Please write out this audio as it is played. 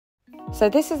So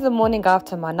this is the morning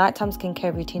after my nighttime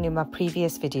skincare routine in my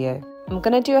previous video. I'm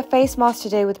going to do a face mask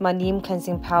today with my neem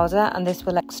cleansing powder, and this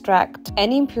will extract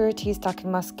any impurities stuck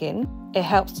in my skin. It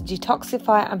helps to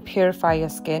detoxify and purify your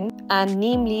skin, and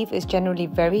neem leaf is generally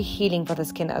very healing for the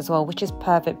skin as well, which is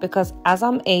perfect because as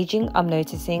I'm aging, I'm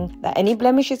noticing that any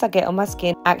blemishes I get on my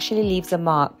skin actually leaves a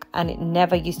mark, and it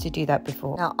never used to do that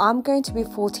before. Now I'm going to be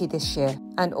 40 this year,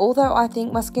 and although I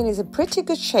think my skin is in pretty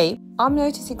good shape, I'm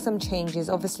noticing some changes.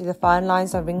 Obviously the fine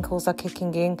lines and wrinkles are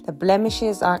kicking in, the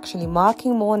blemishes are actually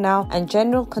marking more now, and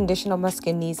general condition of my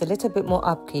skin needs a little bit more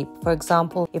upkeep. For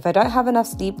example, if I don't have enough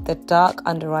sleep, the dark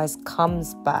under eyes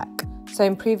comes back. So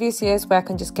in previous years where I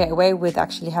can just get away with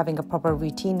actually having a proper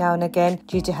routine now and again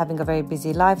due to having a very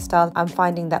busy lifestyle, I'm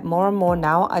finding that more and more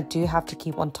now I do have to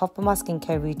keep on top of my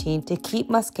skincare routine to keep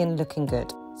my skin looking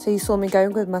good. So you saw me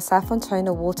going with my saffron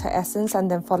toner water essence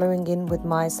and then following in with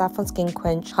my saffron skin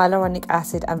quench, hyaluronic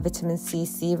acid and vitamin C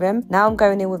serum. Now I'm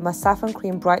going in with my saffron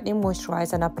cream brightening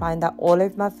moisturizer and applying that all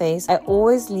over my face. I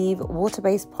always leave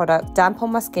water-based product damp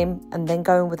on my skin and then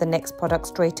go in with the next product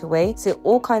straight away, so it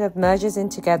all kind of merges in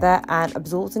together and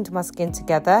absorbs into my skin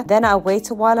together. Then I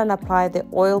wait a while and apply the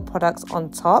oil products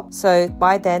on top. So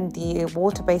by then the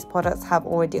water-based products have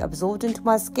already absorbed into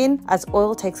my skin, as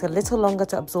oil takes a little longer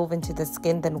to absorb into the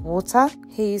skin than water.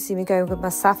 Here you see me going with my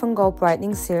saffron gold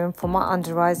brightening serum for my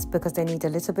under eyes because they need a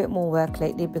little bit more work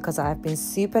lately because I've been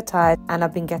super tired and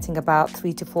I've been getting about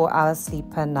 3 to 4 hours sleep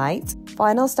per night.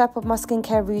 Final step of my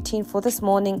skincare routine for this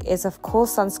morning is of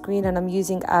course sunscreen, and I'm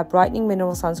using a brightening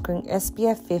mineral sunscreen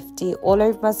SPF 50 all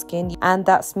over my skin, and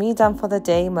that's me done for the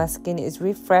day. My skin is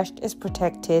refreshed, it's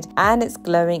protected and it's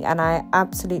glowing, and I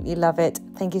absolutely love it.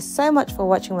 Thank you so much for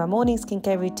watching my morning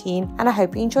skincare routine, and I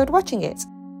hope you enjoyed watching it.